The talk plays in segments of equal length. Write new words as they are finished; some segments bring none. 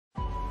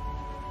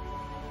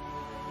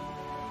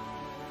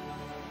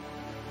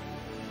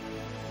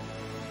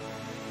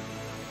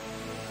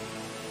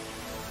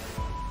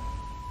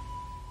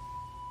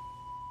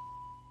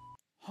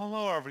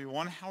Hello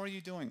everyone, how are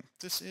you doing?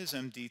 This is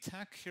MD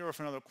Tech here with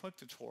another quick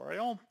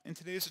tutorial. In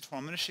today's tutorial,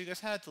 I'm going to show you guys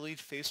how to delete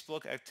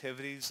Facebook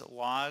activities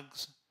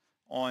logs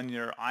on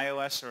your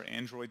iOS or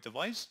Android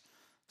device.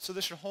 So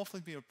this should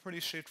hopefully be a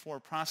pretty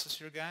straightforward process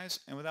here,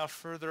 guys. And without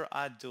further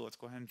ado, let's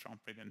go ahead and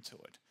jump right into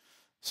it.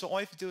 So all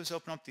you have to do is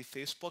open up the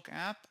Facebook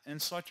app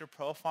and select your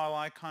profile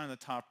icon in the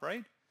top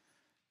right.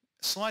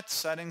 Select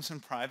Settings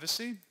and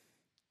Privacy.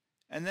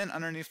 And then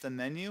underneath the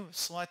menu,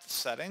 select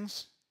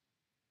Settings.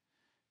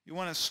 You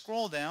want to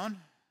scroll down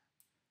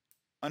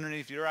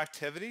underneath your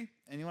activity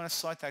and you want to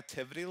select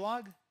Activity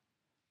Log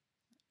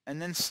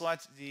and then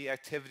select the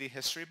Activity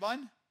History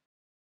button.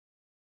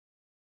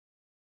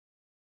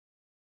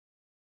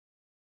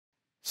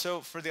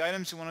 So for the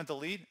items you want to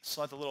delete,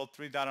 select the little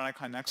three-dot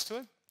icon next to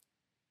it.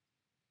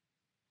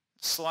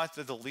 Select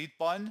the Delete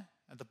button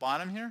at the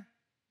bottom here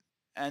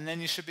and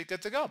then you should be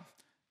good to go.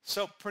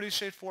 So pretty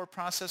straightforward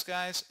process,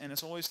 guys, and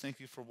as always, thank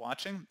you for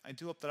watching. I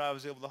do hope that I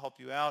was able to help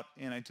you out,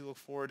 and I do look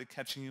forward to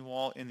catching you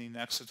all in the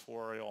next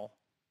tutorial.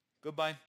 Goodbye.